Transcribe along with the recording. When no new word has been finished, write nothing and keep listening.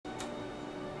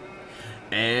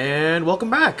And welcome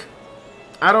back.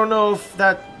 I don't know if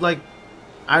that, like,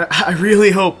 I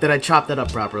really hope that I chopped that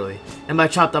up properly. And by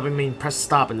chopped up, I mean press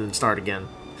stop and then start again.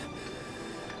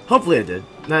 Hopefully I did.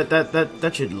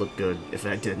 That should look good if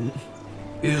I didn't.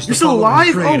 Is You're still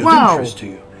alive? Oh, wow. To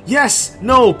you? Yes.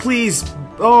 No, please.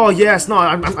 Oh, yes. No,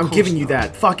 I'm giving you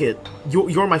that. Fuck it.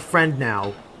 You're my friend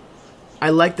now. I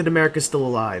like that America's still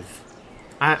alive.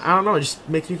 I don't know, it just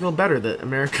makes me feel better that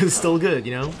America's still good,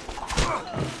 you know?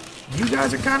 You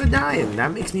guys are kind of dying.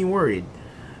 That makes me worried.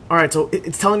 Alright, so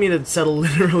it's telling me to settle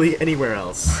literally anywhere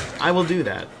else. I will do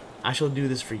that. I shall do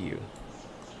this for you.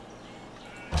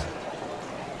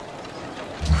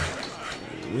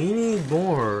 We need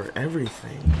more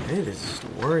everything. It is just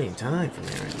worrying time for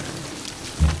me right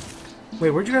now. Wait,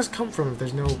 where'd you guys come from if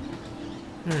there's no...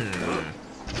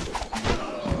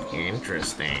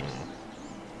 Interesting.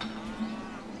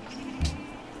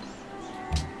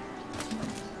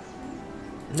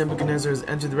 Nebuchadnezzar has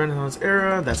entered the Renaissance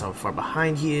era. That's how far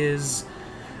behind he is.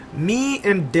 Me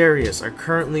and Darius are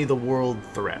currently the world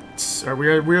threats. Or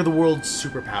we're the world's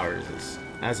superpowers,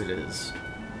 as it is.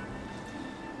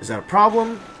 Is that a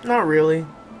problem? Not really.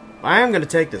 I am gonna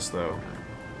take this though.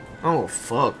 Oh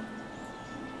fuck.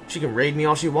 She can raid me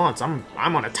all she wants. I'm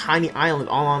on a tiny island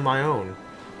all on my own.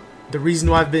 The reason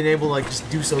why I've been able to like just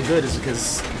do so good is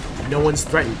because no one's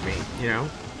threatened me, you know?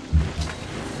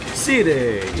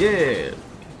 City, yeah.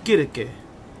 Kirke.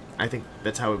 I think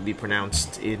that's how it would be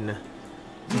pronounced in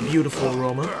beautiful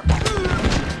Roma.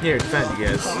 Here, defend you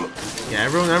guys. Yeah,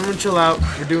 everyone chill out.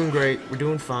 We're doing great. We're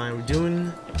doing fine. We're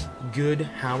doing good.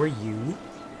 How are you?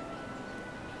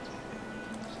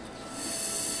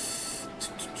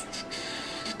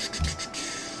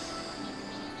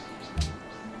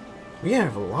 We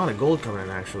have a lot of gold coming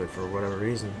in, actually, for whatever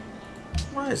reason.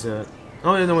 Why is that?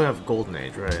 Oh, and then we have Golden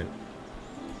Age, right?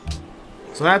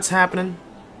 So that's happening.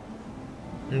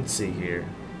 Let's see here.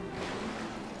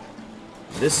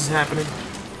 This is happening.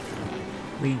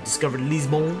 We discovered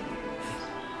Lisbon.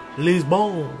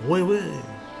 Lisbon, oui.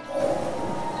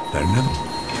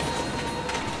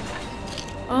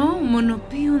 Ω,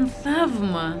 μονοποιούν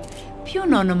θαύμα.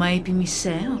 Ποιον όνομα είπε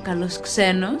Μισέ, ο καλός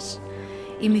ξένος?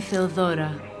 Είμαι η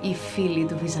Θεοδόρα, η φίλη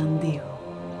του Βυζαντίου.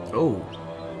 Oh.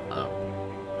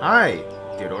 Hi,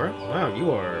 Theodora. Wow,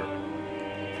 you are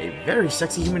a very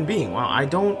sexy human being. Wow, I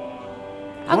don't...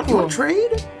 You want to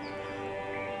trade?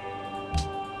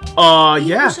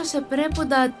 Yeah.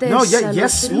 No, yeah,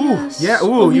 yes. Ooh, yeah.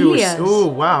 Ooh, you. Ooh,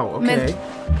 wow. Okay.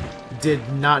 Did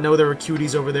not know there were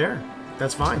cuties over there.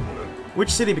 That's fine. Which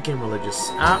city became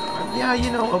religious? Yeah,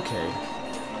 you know. Okay.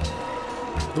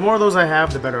 The more of those I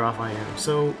have, the better off I am.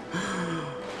 So.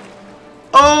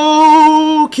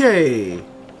 Okay.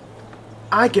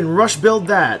 I can rush build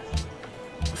that.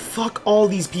 Fuck all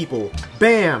these people.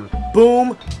 Bam.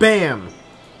 Boom. Bam.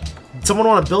 Someone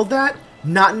want to build that?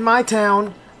 Not in my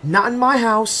town. Not in my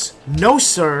house. No,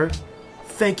 sir.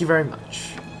 Thank you very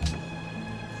much.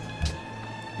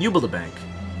 You build a bank.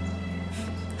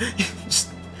 Just,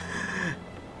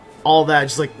 all that,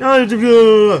 just like,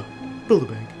 build a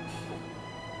bank.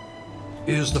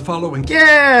 Is the following...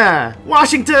 Yeah!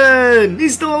 Washington!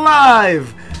 He's still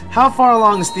alive! How far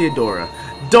along is Theodora?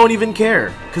 Don't even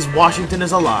care, because Washington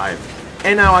is alive.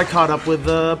 And now I caught up with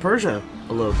Persia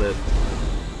a little bit.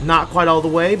 Not quite all the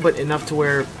way, but enough to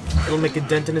where it'll make a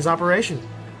dent in his operation.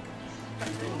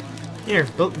 Here,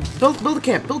 build a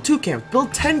camp, build 2 camps,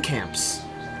 build 10 camps.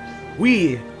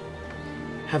 We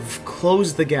have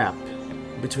closed the gap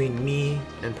between me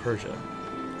and Persia.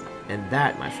 And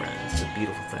that, my friends, is a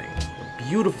beautiful thing. A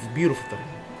beautiful, beautiful thing.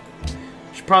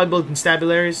 Should probably build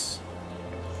constabularies.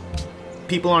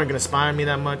 People aren't going to spy on me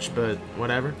that much, but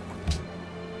whatever.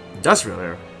 Industrial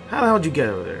era? How the hell did you get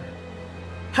over there?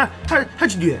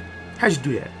 How'd you do that? How'd you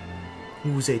do that?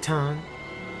 Who's a ton?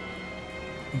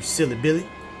 You silly Billy.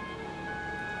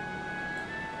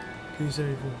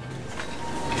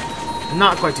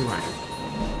 Not quite too high.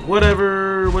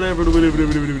 Whatever.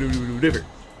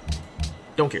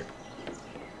 Don't care.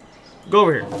 Go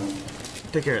over here.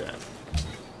 Take care of that.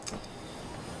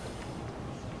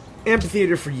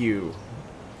 Amphitheater for you.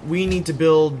 We need to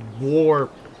build war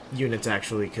units,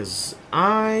 actually, because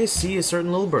I see a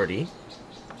certain little birdie.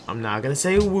 I'm not gonna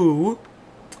say woo,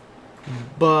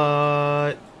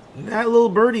 but that little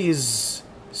birdie is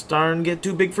starting to get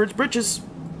too big for its britches.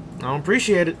 I don't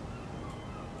appreciate it.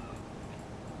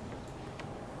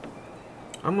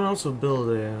 I'm gonna also build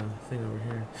a thing over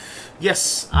here.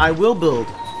 Yes, I will build.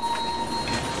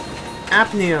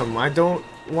 Apnium, I don't...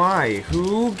 Why?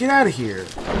 Who? Get out of here.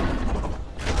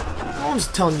 No one's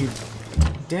telling you...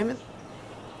 Damn it.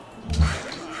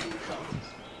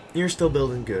 You're still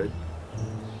building good.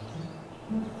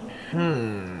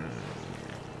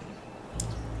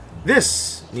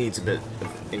 This needs a bit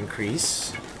of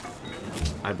increase,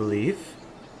 I believe.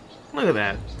 Look at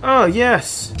that. Oh,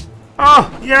 yes.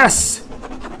 Oh, yes.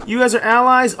 You guys are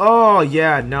allies? Oh,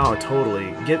 yeah, no,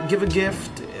 totally. Give a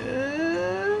gift.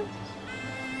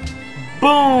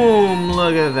 Boom!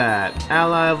 Look at that.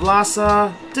 Ally of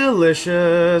Lhasa.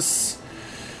 Delicious.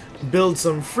 Build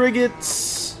some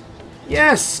frigates.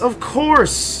 Yes, of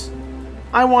course.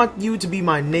 I want you to be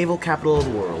my naval capital of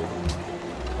the world.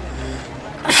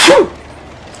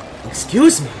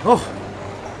 Excuse me. Oh.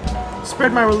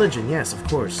 Spread my religion. Yes, of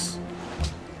course.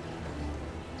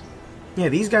 Yeah,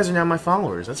 these guys are now my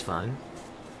followers. That's fine.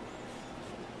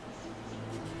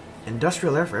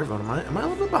 Industrial air for everyone. Am I a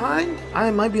little bit behind?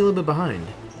 I might be a little bit behind.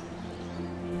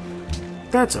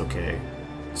 That's okay.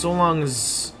 So long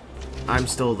as I'm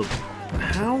still the...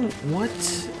 How? What?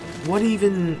 What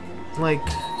even... Like...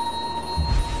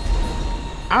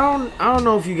 I don't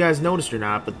know if you guys noticed or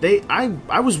not, but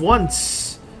I was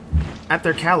once at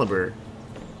their caliber.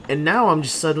 And now I'm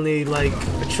just suddenly like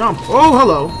a chump. Oh,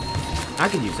 hello. I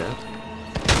could use that.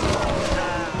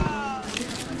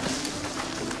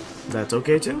 That's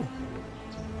okay too.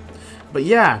 But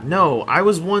yeah, no, I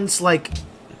was once like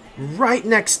right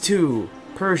next to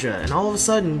Persia, and all of a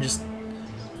sudden just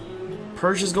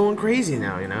Persia's going crazy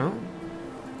now, you know?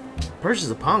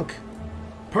 Persia's a punk.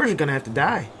 Persia's gonna have to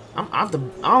die. I'm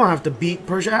gonna have to beat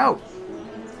Persia out.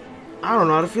 I don't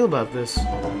know how to feel about this.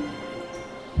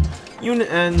 Unit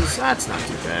ends. That's not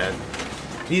too bad.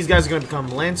 These guys are gonna become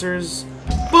lancers.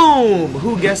 Boom!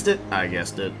 Who guessed it? I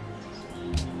guessed it.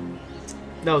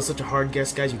 That was such a hard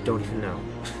guess, guys. You don't even know.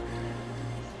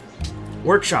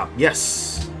 Workshop.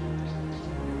 Yes.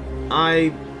 Yeah,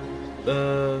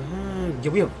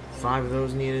 we have 5 of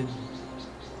those needed.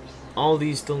 All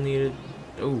these still needed.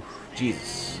 Oh,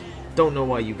 Jesus. Don't know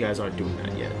why you guys aren't doing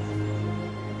that yet.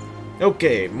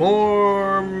 Okay,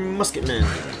 more musketmen.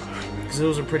 Because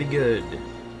those are pretty good.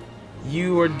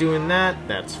 You are doing that.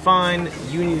 That's fine.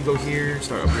 You need to go here.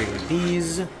 Start upgrading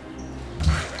these.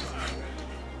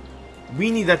 We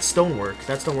need that stonework.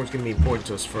 That stonework's going to be important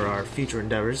to us for our future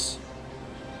endeavors.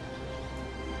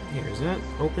 Here, is that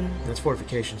open? That's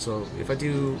fortification, so if I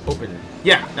do open...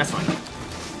 Yeah, that's fine.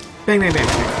 Bang, bang, bang,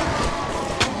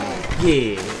 bang.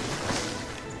 Yeah.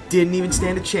 Didn't even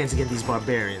stand a chance against these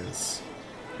barbarians.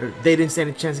 Or they didn't stand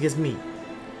a chance against me.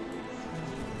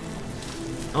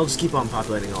 I'll just keep on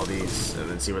populating all these and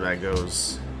then see where that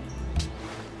goes.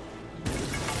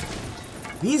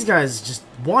 These guys just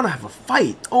want to have a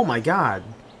fight. Oh my god.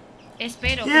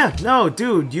 Espero. Yeah, no,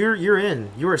 dude, you're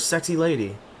in. You're a sexy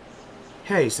lady.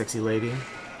 Hey, sexy lady.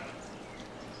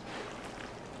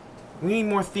 We need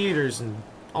more theaters and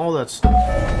all that stuff.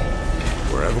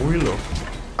 Wherever we look.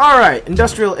 Alright,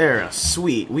 industrial era.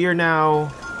 Sweet. We are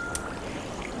now...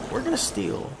 We're gonna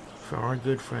steal from our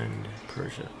good friend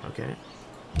Persia, okay?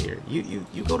 Here, you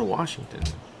go to Washington.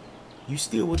 You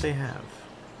steal what they have.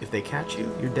 If they catch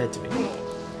you, you're dead to me.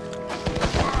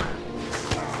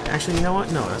 Actually, you know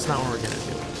what? No, that's not what we're gonna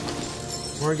do.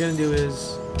 What we're gonna do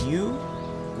is, you,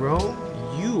 Rome,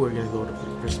 you are gonna go to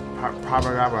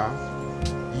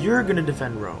You're gonna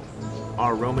defend Rome.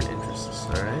 Our Roman interests,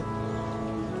 alright?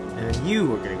 And then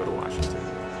you are gonna go to Washington.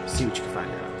 See what you can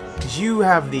find out. Because you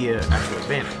have the actual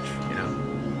advantage, you know?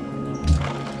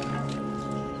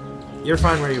 You're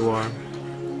fine where you are.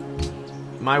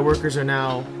 My workers are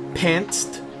now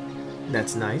pantsed.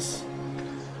 That's nice.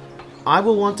 I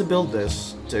will want to build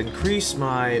this to increase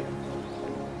my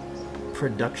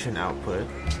production output.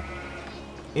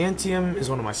 Antium is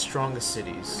one of my strongest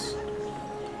cities.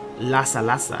 Lhasa.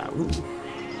 Ooh,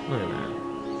 look at that.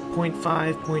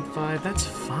 0.5. That's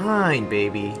fine,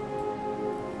 baby.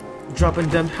 Dropping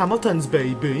them Hamiltons,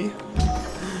 baby.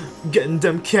 Getting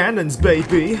them cannons,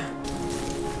 baby.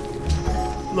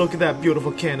 Look at that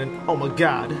beautiful cannon. Oh my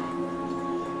god.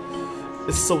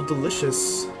 It's so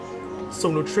delicious. So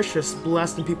nutritious,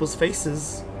 blasting people's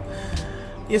faces.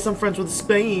 Yes, I'm friends with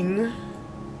Spain.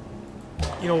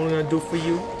 You know what I'm gonna do for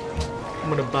you? I'm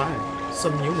gonna buy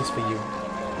some units for you.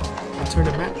 I'll turn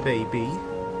a map, baby.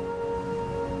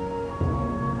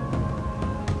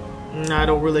 I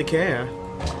don't really care.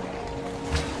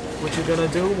 What you gonna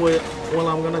do? Well,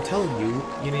 I'm gonna tell you.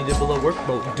 You need to build a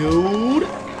workboat, dude.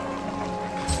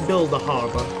 Build a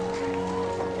harbor.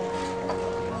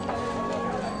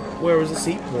 Where is the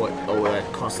seaport? Oh,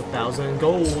 that costs 1,000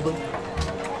 gold.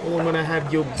 Well, I'm gonna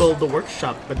have you build the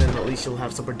workshop, but then at least you'll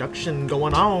have some production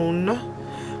going on.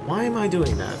 Why am I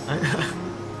doing that?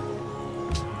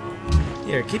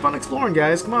 Here, keep on exploring,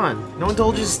 guys. Come on. No one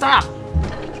told you to stop.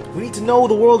 We need to know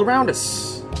the world around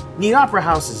us. We need opera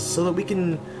houses so that we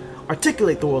can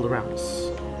articulate the world around us.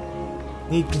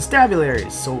 We need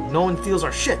constabularies so no one steals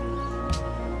our shit.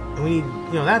 And we need,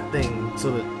 you know, that thing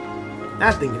so that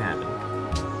that thing can happen.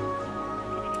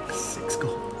 6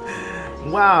 gold.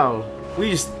 Wow.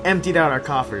 We just emptied out our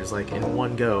coffers like in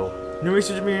one go. New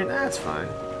research mirror? That's fine.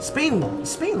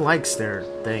 Spain likes their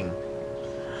thing.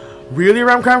 Really,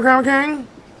 Ram Crown King?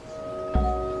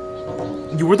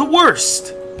 You were the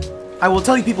worst! I will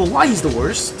tell you people why he's the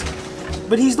worst,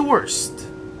 but he's the worst.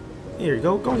 Here,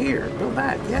 go here. Build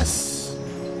that, yes.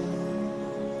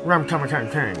 Ram Crown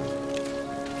King.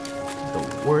 The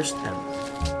worst ever.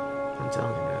 I'm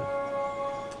telling you, man.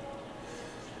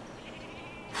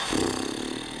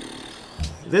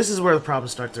 This is where the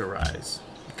problems start to arise.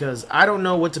 Because I don't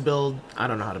know what to build. I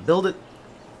don't know how to build it.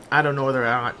 I don't know whether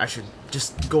I should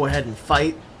just go ahead and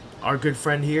fight our good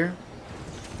friend here.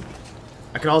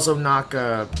 I could also knock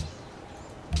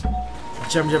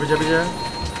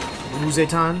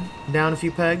Wuzetan down a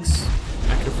few pegs.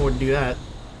 I could afford to do that.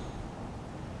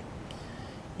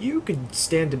 You could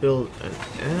stand to build...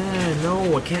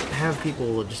 no, I can't have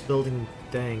people just building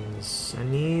things. I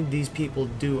need these people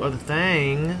to do other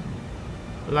thing.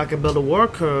 Like I build a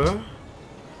worker.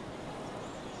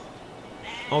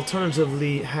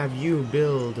 Alternatively, have you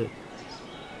build...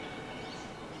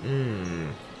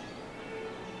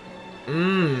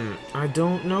 I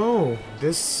don't know.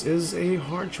 This is a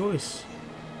hard choice.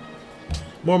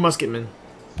 More musketmen.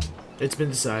 It's been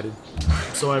decided.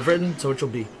 So I've written, so it shall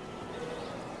be.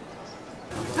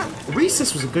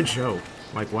 Recess was a good show.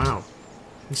 Like, wow.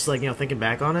 Just like, you know, thinking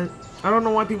back on it, I don't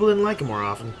know why people didn't like it more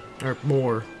often. Or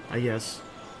more, I guess.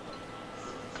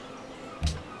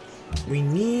 We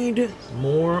need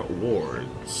more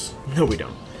wards. No, we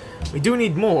don't. We do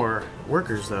need more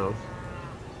workers, though.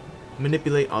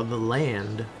 Manipulate all the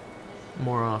land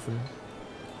more often.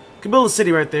 Could build a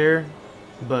city right there,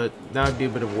 but that would be a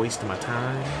bit of a waste of my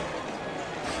time.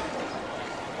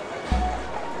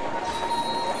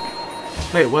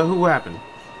 Wait, what? Who happened?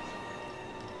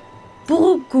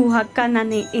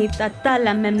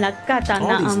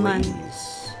 All these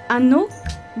ladies.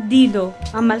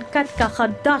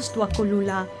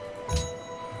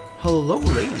 Hello,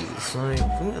 ladies.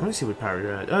 Let me see what power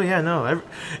you're at. Oh yeah, no.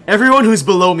 Everyone who's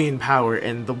below me in power,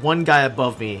 and the one guy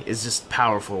above me is just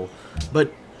powerful.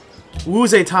 But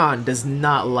Wuzetan does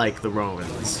not like the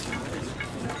Romans.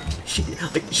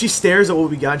 She stares at what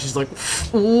we got, and she's like,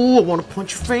 "Oh, I want to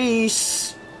punch your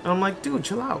face." And I'm like, "Dude,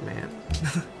 chill out, man.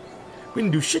 We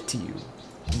didn't do shit to you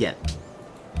yet."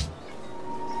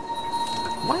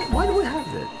 Why do we have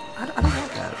that? I don't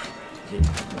want that.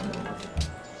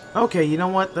 Okay, you know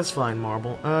what? That's fine,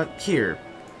 Marble. Here.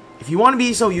 If you want to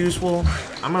be so useful,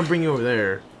 I'm gonna bring you over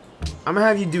there. I'm gonna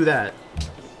have you do that.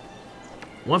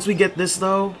 Once we get this,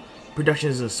 though, production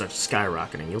is gonna start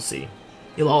skyrocketing. You'll see.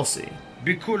 You'll all see.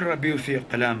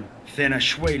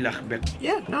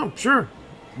 Yeah, no, sure.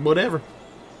 Whatever.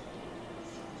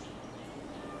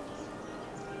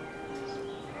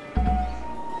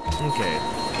 Okay.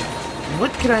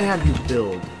 What could I have you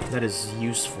build that is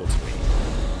useful to me?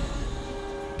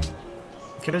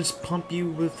 Can I just pump you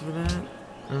with that?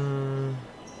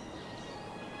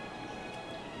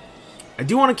 I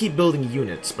do want to keep building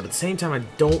units, but at the same time, I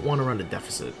don't want to run a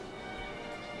deficit.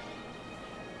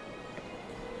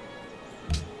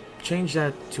 Change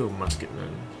that to a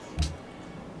musketman.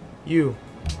 You.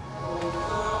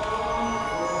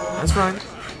 That's fine.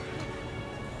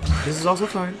 This is also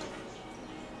fine.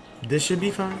 This should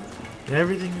be fine.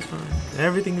 Everything is fine.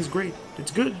 Everything is great.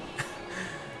 It's good.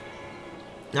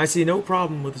 I see no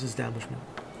problem with this establishment.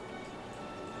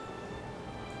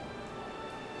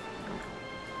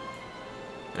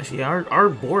 Actually, our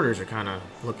borders are kind of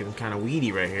looking kind of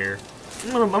weedy right here.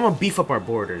 I'm gonna beef up our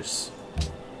borders.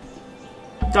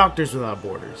 Doctors Without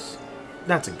Borders.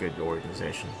 That's a good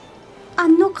organization.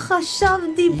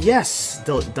 Yes,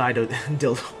 Dildo.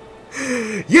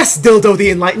 Yes, Dildo the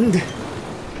Enlightened.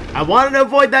 I wanted to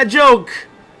avoid that joke.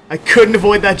 I couldn't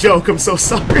avoid that joke. I'm so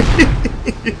sorry.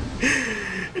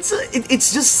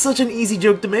 It's just such an easy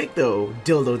joke to make, though.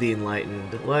 Dildo the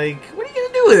Enlightened. Like, what are you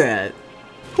gonna do with that?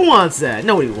 Who wants that?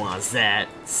 Nobody wants that.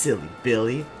 Silly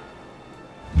Billy.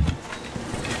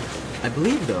 I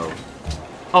believe, though.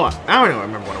 Oh, I don't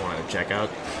remember what I wanted to check out.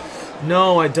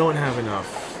 No, I don't have enough.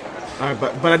 Alright,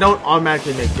 but I don't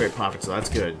automatically make great profits, so that's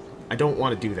good. I don't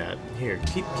want to do that. Here,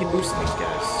 keep boosting these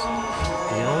guys.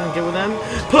 You know, get with them.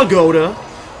 Pagoda!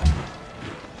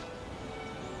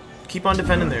 Keep on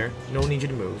defending there. No need you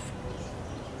to move.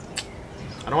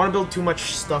 I don't want to build too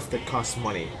much stuff that costs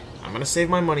money. I'm going to save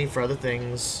my money for other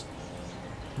things.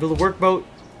 Build a workboat.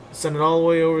 Send it all the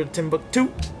way over to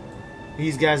Timbuktu.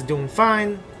 These guys doing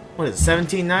fine. What is it,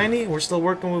 1790? We're still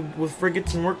working with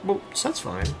frigates and workboats? That's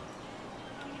fine.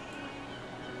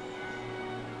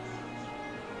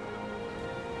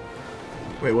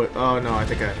 Wait, what? Oh, no, I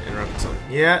think I interrupted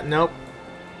something. Yeah, nope.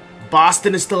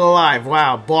 Boston is still alive.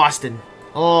 Wow, Boston.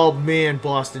 Oh, man,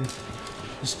 Boston.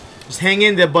 Just hang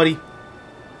in there, buddy.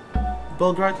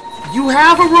 Belgrade. You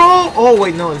have a road? Oh,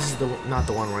 wait, no, this is not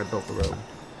the one where I built the road.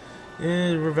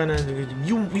 Ravenna.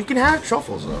 You can have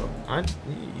truffles, though.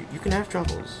 You can have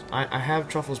truffles. I have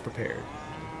truffles prepared.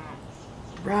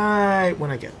 Right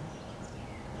when I get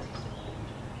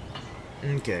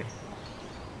them. Okay.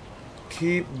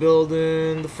 Keep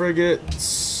building the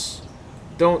frigates.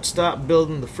 Don't stop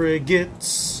building the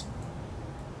frigates.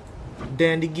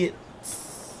 Dandy gets.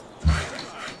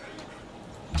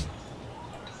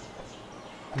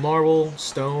 Marble,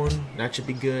 stone, that should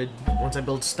be good. Once I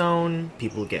build stone,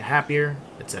 people will get happier,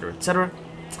 etc., etc.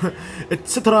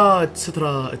 etc.,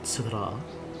 etc., etc.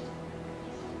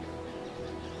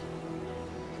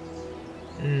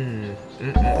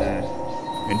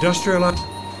 Industrial.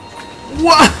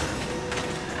 What?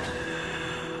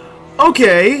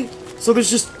 Okay, so there's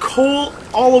just coal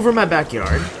all over my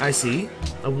backyard. I see.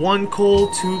 1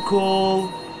 coal, 2 coal,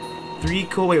 3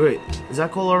 coal. Wait. Is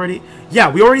that coal already? Yeah,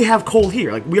 we already have coal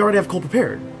here. Like, we already have coal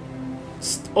prepared.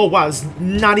 Oh, wow. It's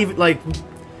not even, like...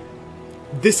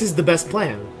 This is the best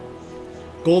plan.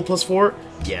 Gold +4?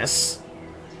 Yes.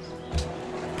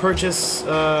 Purchase,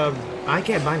 I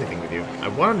can't buy anything with you. I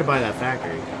wanted to buy that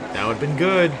factory. That would have been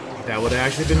good. That would have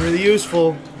actually been really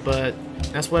useful. But,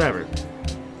 that's whatever.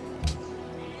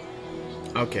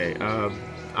 Okay,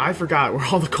 I forgot where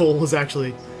all the coal was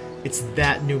actually. It's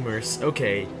that numerous.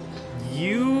 Okay.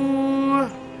 You...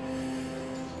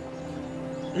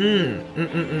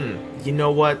 You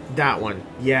know what? That one.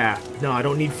 Yeah. No, I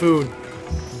don't need food.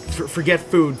 Forget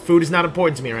food. Food is not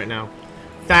important to me right now.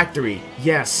 Factory.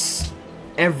 Yes.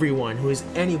 Everyone who is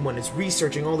anyone is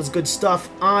researching all this good stuff.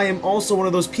 I am also one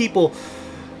of those people.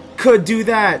 Could do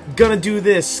that. Gonna do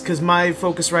this. Because my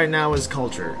focus right now is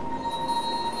culture.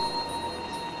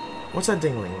 What's that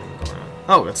dingling going on?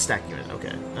 Oh, that's stack unit.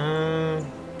 Okay. Yeah,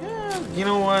 you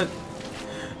know what?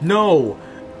 No.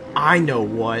 I know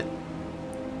what.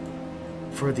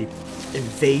 For the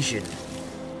invasion.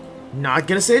 Not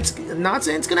saying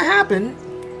it's gonna happen.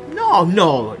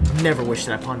 No, never wish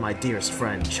that upon my dearest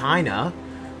friend, China.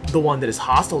 The one that is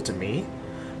hostile to me.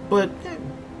 But,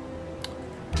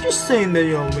 just saying that,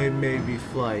 you know, maybe,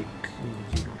 like,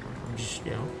 just,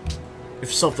 you know,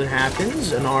 if something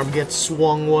happens, an arm gets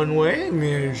swung one way, I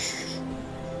mean,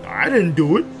 I didn't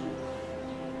do it.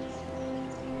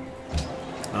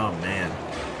 Oh, man.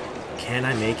 Can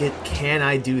I make it? Can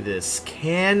I do this?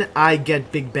 Can I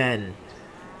get Big Ben?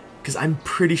 Because I'm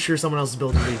pretty sure someone else is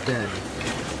building Big Ben.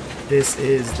 This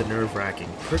is the nerve-wracking.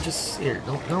 Purchase here.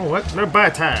 No, what? No, buy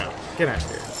a tile. Get out of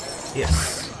here.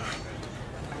 Yes.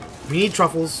 We need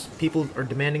truffles. People are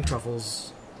demanding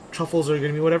truffles. Truffles are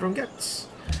going to be what everyone gets.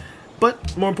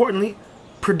 But, more importantly,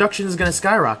 production is going to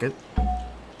skyrocket.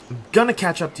 I'm going to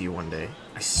catch up to you one day.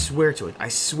 I swear to it. I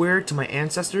swear to my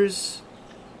ancestors,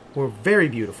 who are very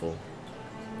beautiful,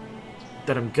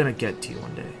 that I'm going to get to you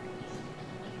one day.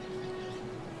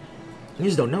 You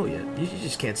just don't know yet. You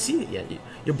just can't see it yet.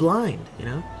 You're blind, you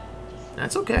know?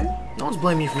 That's okay. No one's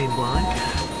blaming you for being blind.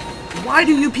 Why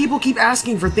do you people keep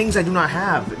asking for things I do not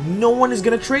have? No one is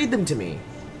going to trade them to me.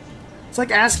 It's like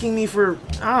asking me for,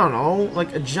 I don't know,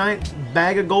 like a giant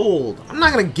bag of gold. I'm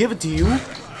not going to give it to you.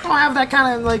 I don't have that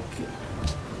kind of, like...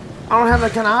 I don't have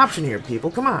that kind of option here,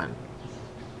 people. Come on.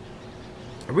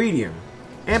 Iridium.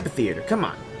 Amphitheater. Come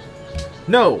on.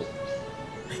 No.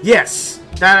 Yes.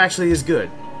 That actually is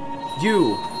good.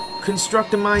 You.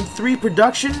 Construct a mine 3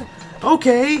 production?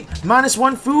 Okay.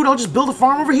 -1 food. I'll just build a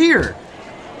farm over here.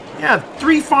 Yeah,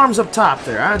 3 farms up top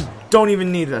there. I don't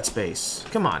even need that space.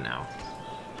 Come on now.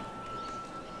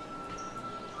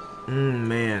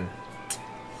 Man.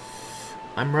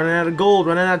 I'm running out of gold,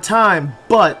 running out of time,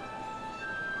 but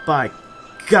by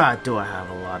God, do I have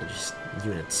a lot of just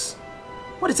units.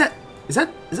 What is that? Is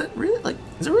that really, like,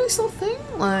 is it really still a thing?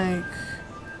 Like,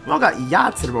 we all got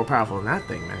yachts that are more powerful than that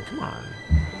thing, man. Come on.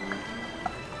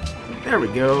 There we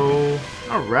go.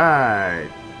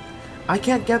 Alright. I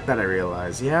can't get that, I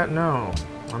realize. Yeah, no.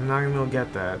 I'm not gonna be able to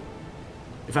get that.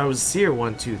 If I was here,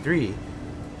 1, 2, 3,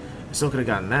 I still could have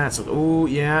gotten that. So, ooh,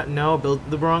 yeah, no, built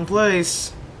the wrong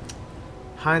place.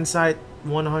 Hindsight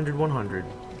 100.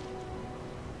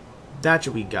 That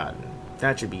should be gotten.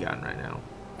 That should be gotten right now.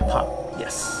 Pop.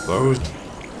 Yes. Closed.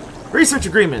 Research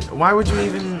agreement. Why would you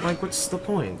even, like, what's the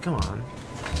point? Come on.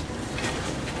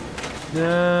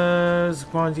 There's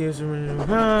quantity of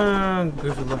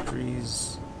Griffith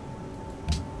luxuries.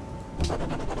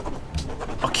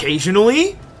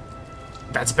 Occasionally?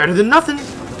 That's better than nothing.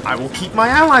 I will keep my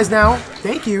allies now.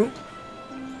 Thank you.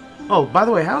 Oh, by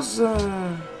the way, how's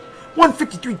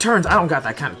 153 turns? I don't got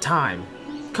that kind of time.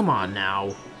 Come on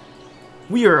now.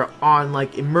 We are on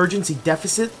like emergency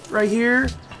deficit right here,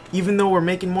 even though we're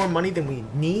making more money than we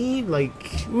need.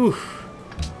 Like, oof.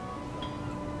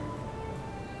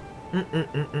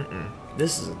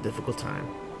 This is a difficult time.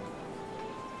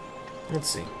 Let's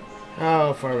see.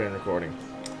 How far are we in recording?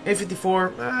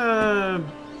 8:54.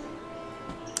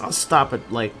 I'll stop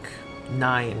at like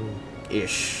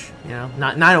 9-ish. You know,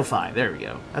 not 9:05. There we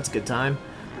go. That's a good time.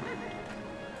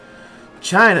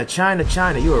 China, China,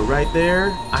 China. You are right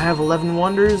there. I have 11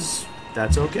 wonders.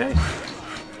 That's okay.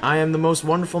 I am the most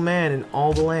wonderful man in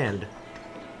all the land.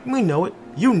 We know it.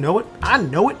 You know it. I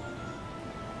know it.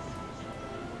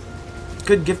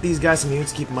 Could gift these guys some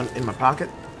units, keep them in my pocket.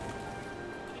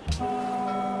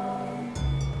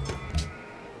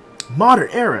 Modern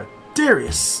era,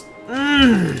 Darius.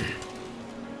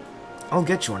 I'll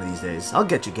get you one of these days. I'll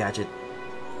get you, Gadget.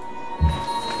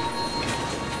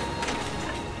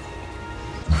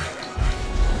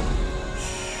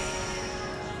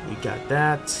 You got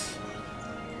that.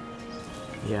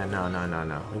 Yeah,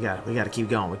 no. We gotta keep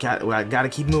going. We gotta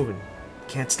keep moving.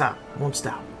 Can't stop. Won't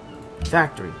stop.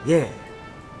 Factory, yeah.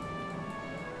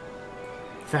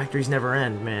 Factories never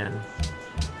end, man.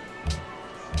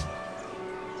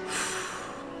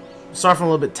 Sorry if I'm a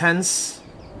little bit tense.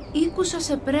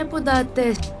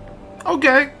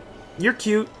 Okay, you're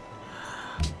cute.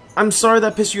 I'm sorry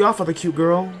that pissed you off, other cute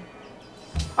girl.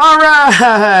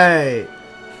 Alright!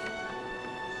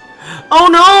 Oh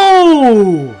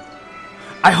no!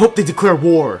 I hope they declare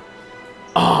war.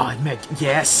 Oh,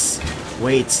 yes.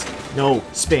 Wait, no,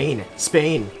 Spain.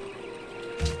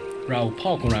 เราพ่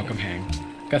อกรุงรามคำแหง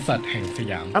กษัตริย์แห่งส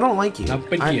ยาม I don't like you. นับ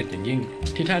เป็นเกียรติอย่างยิ่ง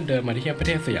ที่ท่านเดินมาที่ประเ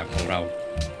ทศสยามของเรา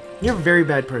You're a very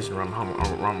bad person, Ram.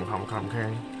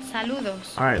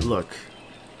 Saludos. Alright, look.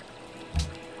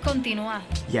 Continúa.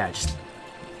 Yeah, just...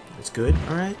 It's good,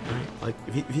 alright? Like,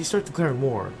 if he starts declaring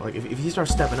war, like, if he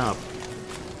starts stepping up,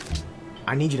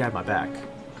 I need you to have my back.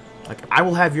 Like, I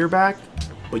will have your back,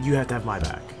 but you have to have my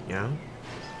back, you know?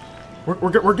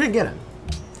 We're gonna get him.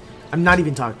 I'm not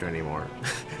even talking to her anymore.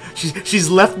 She's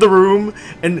left the room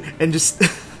and just...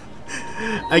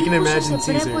 I can imagine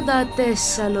Caesar.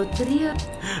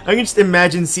 I can just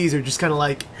imagine Caesar just kind of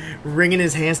like wringing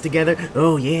his hands together.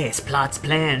 Oh yes, plots,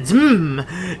 plans. And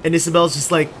Isabel's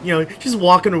just like, you know, she's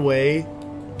walking away.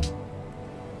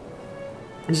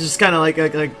 And she's just kind of like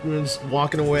just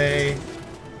walking away.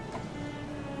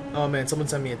 Oh man, someone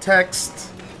sent me a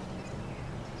text.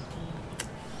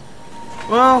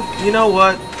 Well, you know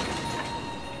what?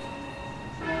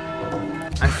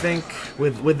 I think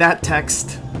with that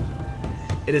text,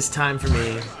 it is time for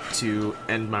me to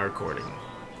end my recording.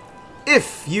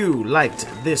 If you liked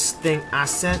this thing I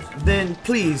sent, then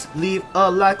please leave a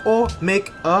like or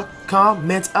make a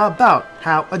comment about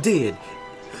how I did.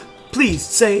 Please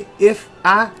say if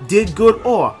I did good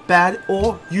or bad,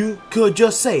 or you could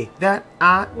just say that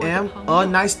I am a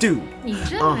nice dude.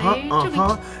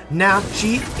 Now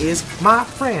she is my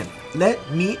friend. Let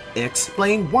me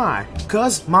explain why.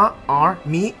 Cause my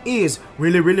army is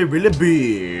really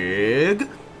big.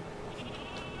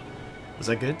 Was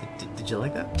that good? Did you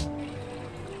like that?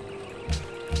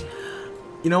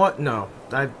 You know what? No.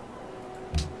 I'm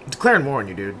declaring war on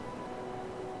you, dude.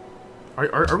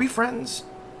 Are we friends?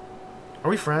 Are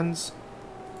we friends?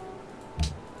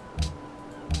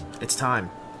 It's time.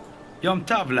 يوم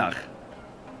تبلغ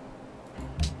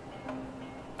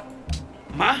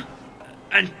ما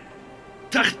أن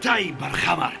تغتيب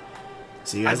الخمر.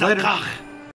 See you guys later.